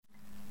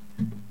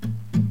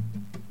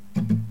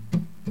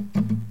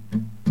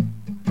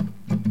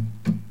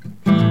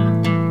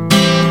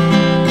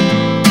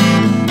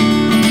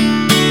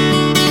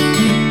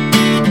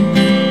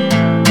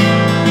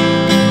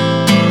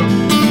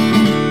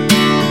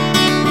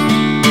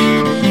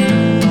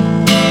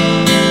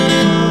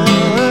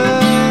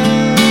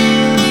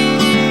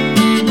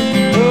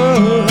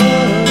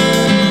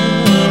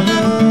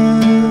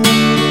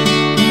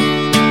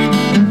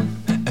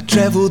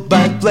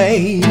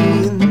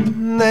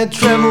plane, I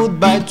traveled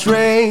by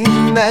train,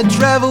 I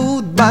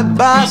traveled by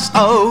bus,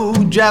 oh,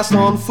 just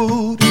on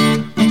foot.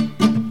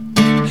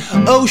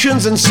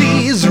 Oceans and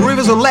seas,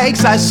 rivers and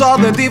lakes, I saw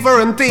the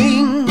different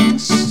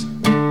things.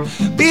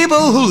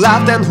 People who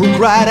laughed and who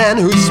cried and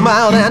who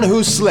smiled and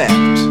who slept.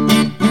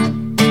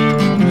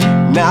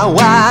 Now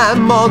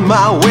I'm on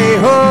my way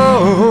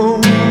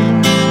home.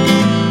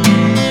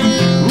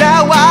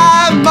 Now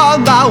I'm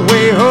on my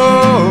way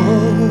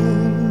home.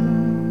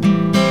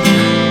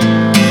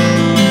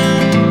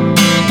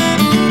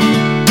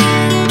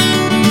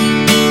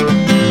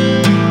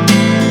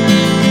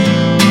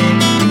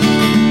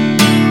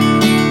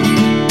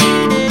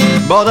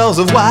 Bottles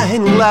of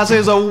wine,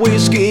 glasses of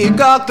whiskey,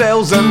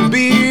 cocktails and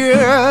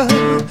beer.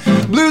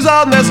 Blues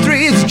on the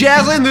streets,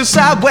 jazz in the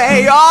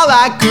subway, all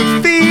I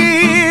could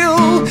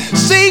feel.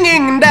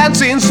 Singing,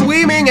 dancing,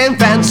 swimming and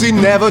fancy,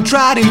 never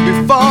tried it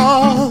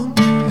before.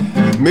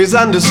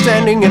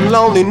 Misunderstanding and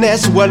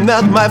loneliness were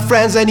not my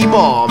friends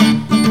anymore.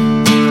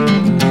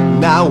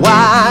 Now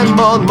I'm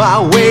on my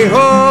way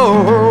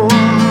home.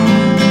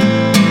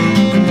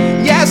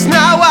 Yes,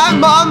 now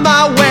I'm on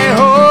my way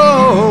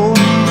home.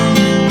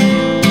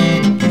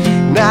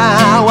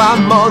 Now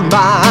I'm on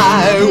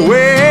my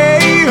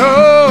way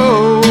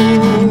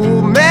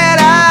home, and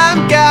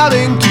I'm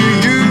counting to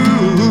you.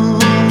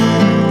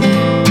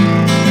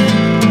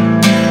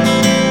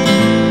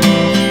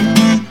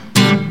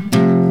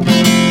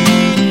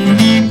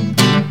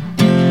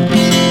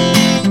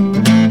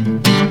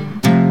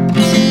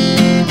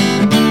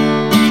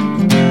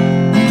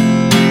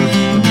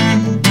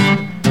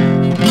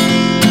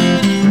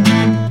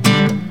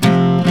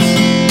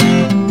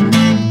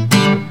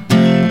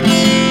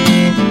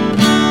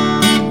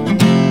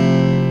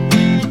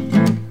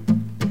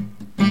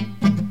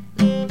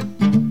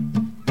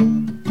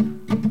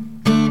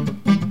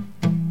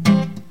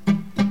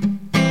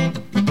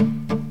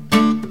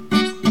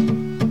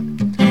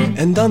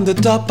 And on the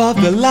top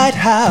of the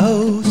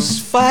lighthouse,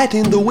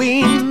 fighting the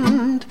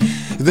wind,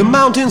 the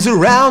mountains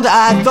around,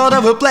 I thought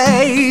of a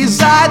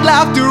place I'd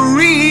love to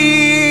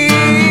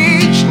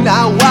reach.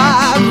 Now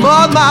I'm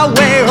on my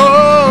way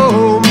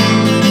home.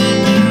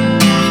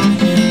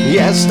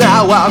 Yes,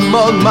 now I'm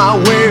on my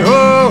way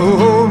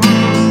home.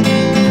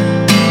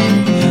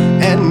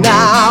 And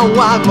now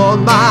I'm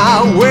on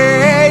my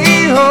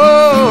way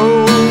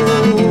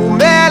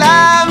home, and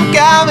I'm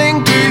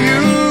coming to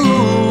you.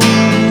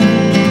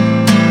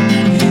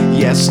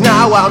 Yes,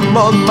 now I'm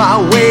on my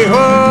way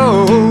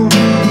home.